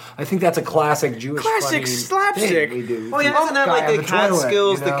stuff. I think that's a classic Jewish Classic funny slapstick? thing we do. Oh yeah, isn't that Guy like on the Catskills,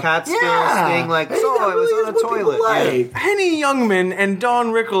 toilet, you know? the Catskills Yeah. thing? Like, I think so that I was really on a is what people toilet. like. Henny Youngman and Don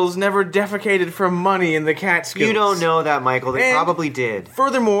Rickles never defecated for money in the Catskills. You don't know that, Michael. They And- probably did.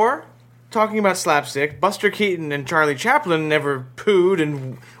 Furthermore, talking about slapstick, Buster Keaton and Charlie Chaplin never pooed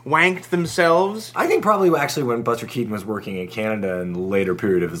and wanked themselves. I think probably actually when Buster Keaton was working in Canada in the later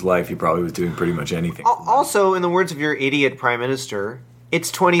period of his life, he probably was doing pretty much anything. Also, in the words of your idiot prime minister, It's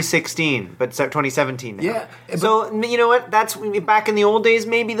 2016, but it's 2017 now. Yeah, So, you know what? That's back in the old days,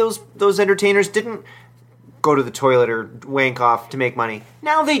 maybe those entertainers didn't go to the toilet or wank off to make money.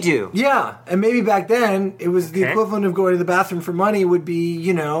 Now they do. Yeah, and maybe back then it was the Okay. equivalent of going to the bathroom for money would be,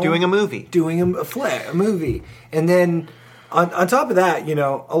 Doing a movie. doing a movie, and then on top of that,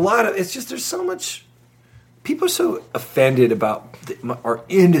 a lot of it's just there's so much. People are so offended about our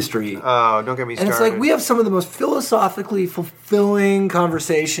industry. Oh, don't get me And started. it's like we have some of the most philosophically fulfilling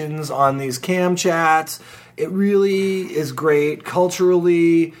conversations on these cam chats. It really is great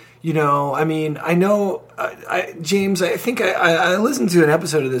culturally. I mean, I know, James. I think I listened to an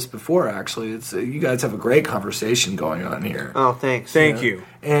episode of this before. Actually, it's you guys have a great conversation going on here. Oh, thanks. Thank you.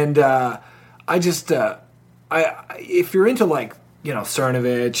 And I just, if you're into like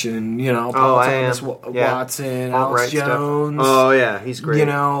Cernovich and Paul I Thomas am. Yeah. Watson, Alt-right Alex stuff. Jones. Oh, yeah, he's great.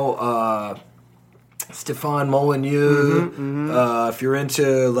 Stefan Molyneux. If you're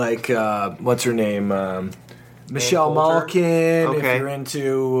into like what's her name, Michelle Coulter. Malkin. Okay. If you're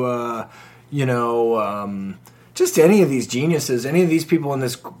into just any of these geniuses, any of these people in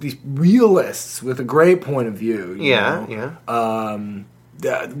these realists with a great point of view. Yeah.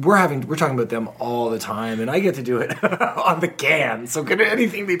 We're talking about them all the time, and I get to do it on the can. So could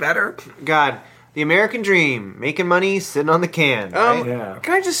anything be better? God, the American dream, making money, sitting on the can. Right? Yeah.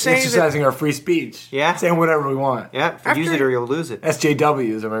 Can I just say that Exercising our free speech. Yeah. Saying whatever we want. Yeah, if you use it or you'll lose it.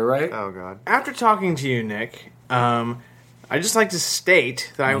 SJWs, am I right? Oh, God. after talking to you, Nick, I'd just like to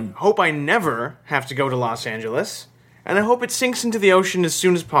state that I hope I never have to go to Los Angeles, and I hope it sinks into the ocean as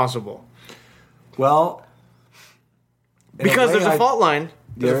soon as possible. Well, in Because way, there's a fault line.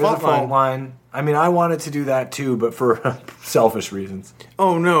 There is a fault line. I mean, I wanted to do that too, but for selfish reasons.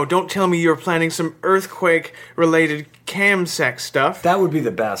 Oh no, don't tell me you're planning some earthquake-related cam sex stuff. That would be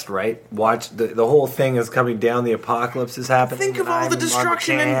the best, right? Watch the whole thing is coming down. The apocalypse is happening. Think of and all the I'm on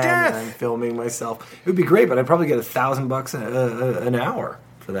destruction and can, death. I'm filming myself. It would be great, but I'd probably get $1,000 an hour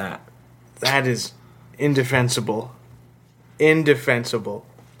for that. That is indefensible. Indefensible.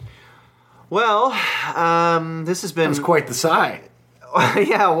 Well, this has been... That was quite the sigh.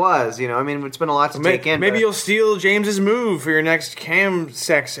 Yeah, it was. I mean, it's been a lot to take in. Maybe but- you'll steal James's move for your next cam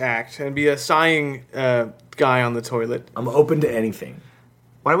sex act and be a sighing guy on the toilet. I'm open to anything.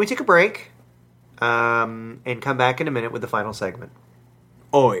 Why don't we take a break and come back in a minute with the final segment.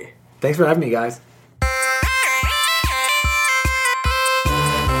 Oi. Thanks for having me, guys.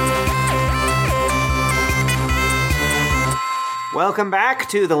 Welcome back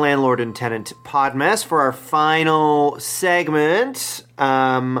to the Landlord and Tenant Podmess for our final segment.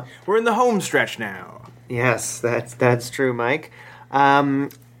 We're in the home stretch now. Yes, that's true, Mike.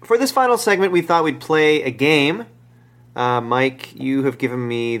 For this final segment, we thought we'd play a game. Mike, you have given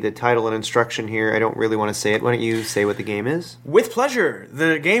me the title and instruction here. I don't really want to say it. Why don't you say what the game is? With pleasure.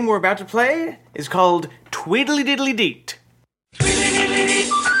 The game we're about to play is called Tweedly Diddly Deet.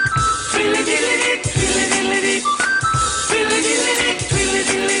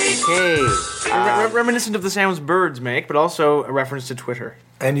 Okay. Reminiscent of the sounds birds make, but also a reference to Twitter.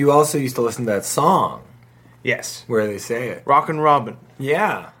 And you also used to listen to that song Yes. where they say it. Rockin' Robin.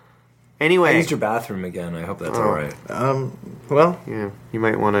 Yeah. I Anyway, used your bathroom again. I hope that's all right. Well, yeah, you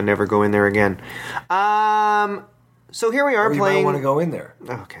might want to never go in there again. So here we are Or you playing. might want to go in there.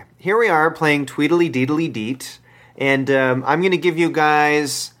 Okay. Here we are playing Tweedly Deedly Deet. And I'm going to give you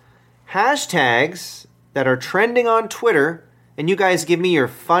guys hashtags that are trending on Twitter. And you guys give me your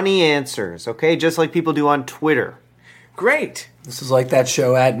funny answers, okay? Just like people do on Twitter. great. This is like that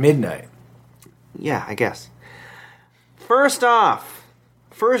show at midnight. Yeah, I guess. First off,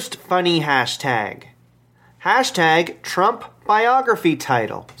 first funny hashtag. Hashtag Trump biography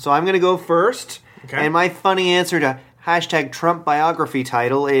title. So I'm going to go first. Okay. And my funny answer to hashtag Trump biography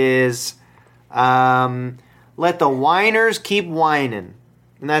title is let the whiners keep whining.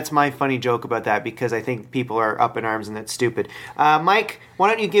 And that's my funny joke about that because I think people are up in arms and that's stupid. Mike, why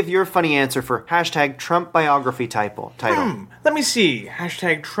don't you give your funny answer for hashtag Trump biography title? Let me see.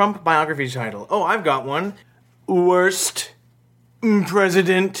 Hashtag Trump biography title. Oh, I've got one. Worst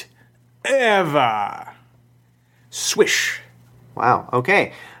president ever. Swish. Wow,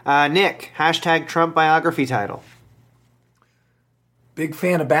 okay. Nick, hashtag Trump biography title. Big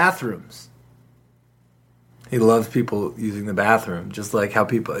fan of bathrooms. He loves people using the bathroom, just like how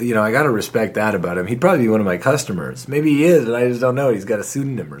people, I got to respect that about him. He'd probably be one of my customers. Maybe he is, but I just don't know. He's got a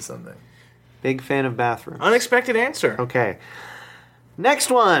pseudonym or something. Big fan of bathrooms. Unexpected answer. Okay.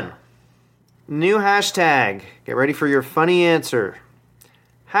 Next one. New hashtag. Get ready for your funny answer.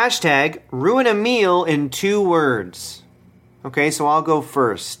 Hashtag ruin a meal in 2 words. Okay, so I'll go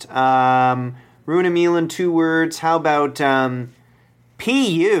first. Ruin a meal in 2 words. How about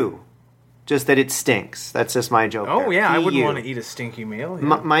PU. Just that it stinks. That's just my joke. Oh, there. yeah, I wouldn't PU. want to eat a stinky meal.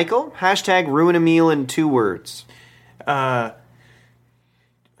 Yeah. Michael, hashtag ruin a meal in 2 words.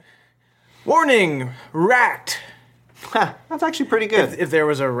 Warning, rat. That's actually pretty good. If there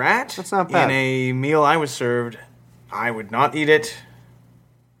was a rat That's not bad. in a meal I was served, I would not eat it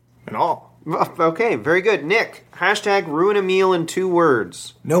at all. Okay, very good. Nick, hashtag ruin a meal in 2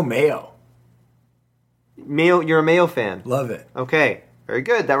 words. No mayo. Mayo, you're a Mayo fan. Love it. Okay, very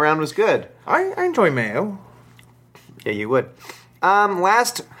good. That round was good. I enjoy mayo. Yeah, you would.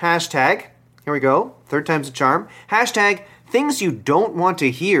 Last hashtag. Here we go. 3rd time's a charm. Hashtag things you don't want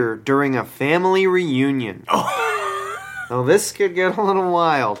to hear during a family reunion. Oh, this could get a little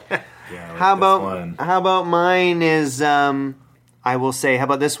wild. Yeah, How about mine is, I will say, how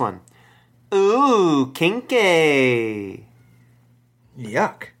about this one? Ooh, kinky.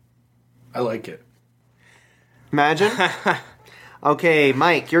 Yuck. I like it. Imagine. Okay,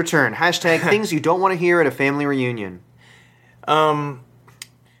 Mike, your turn. Hashtag things you don't want to hear at a family reunion.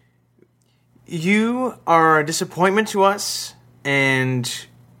 You are a disappointment to us, and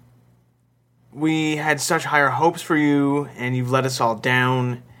we had such higher hopes for you, and you've let us all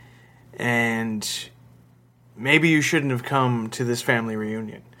down, and maybe you shouldn't have come to this family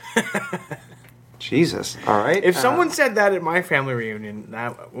reunion. Jesus. All right. If someone said that at my family reunion,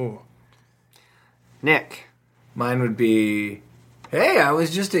 that... Ooh. Nick. Mine would be, hey, I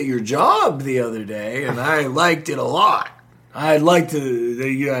was just at your job the other day, and I liked it a lot. I'd like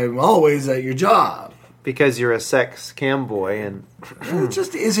to, I'm always at your job. Because you're a sex cam boy and... It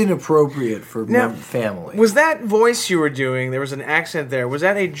just isn't appropriate for Now, family. Was that voice you were doing, there was an accent there, was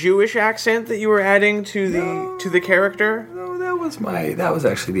that a Jewish accent that you were adding to the character? No, that was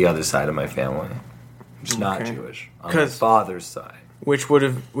actually the other side of my family. It's not Okay. Jewish. On my father's side. Which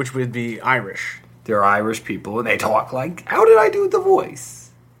would be Irish. They're Irish people, and they talk like, how did I do the voice?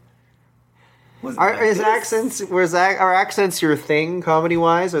 Are accents your thing,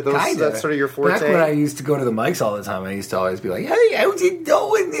 comedy-wise? Are those that's sort of your forte? Back when I used to go to the mics all the time, I used to always be like, hey, how's it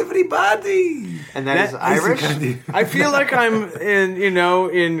going, everybody? And that is Irish? I feel like I'm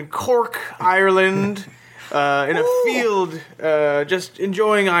in Cork, Ireland, in a field, just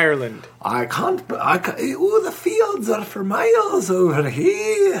enjoying Ireland. I can't, the fields are for miles over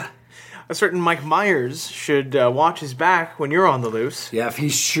here. A certain Mike Myers should watch his back when you're on the loose. Yeah, if he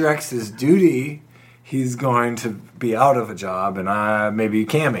Shreks his duty, he's going to be out of a job and maybe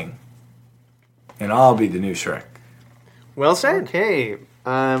camming. And I'll be the new Shrek. Well said. Okay.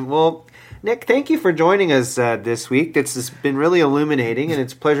 Well, Nick, thank you for joining us this week. It's been really illuminating, and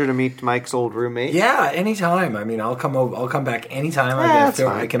it's a pleasure to meet Mike's old roommate. Yeah, anytime. I mean, I'll come back anytime.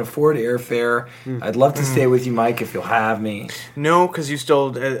 I can afford airfare. I'd love to stay with you, Mike, if you'll have me. No, because you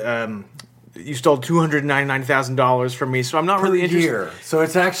stole $299,000 from me, so I'm not really interested. Year. So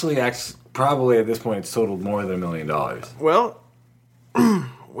it's actually probably at this point it's totaled more than $1 million.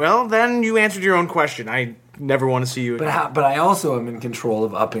 Well, then you answered your own question. I never want to see you again. But I also am in control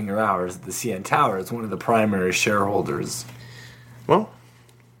of upping your hours at the CN Tower. It's one of the primary shareholders.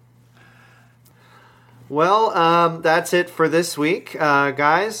 Well, that's it for this week.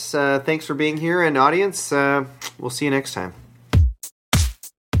 Guys, thanks for being here, and audience, we'll see you next time.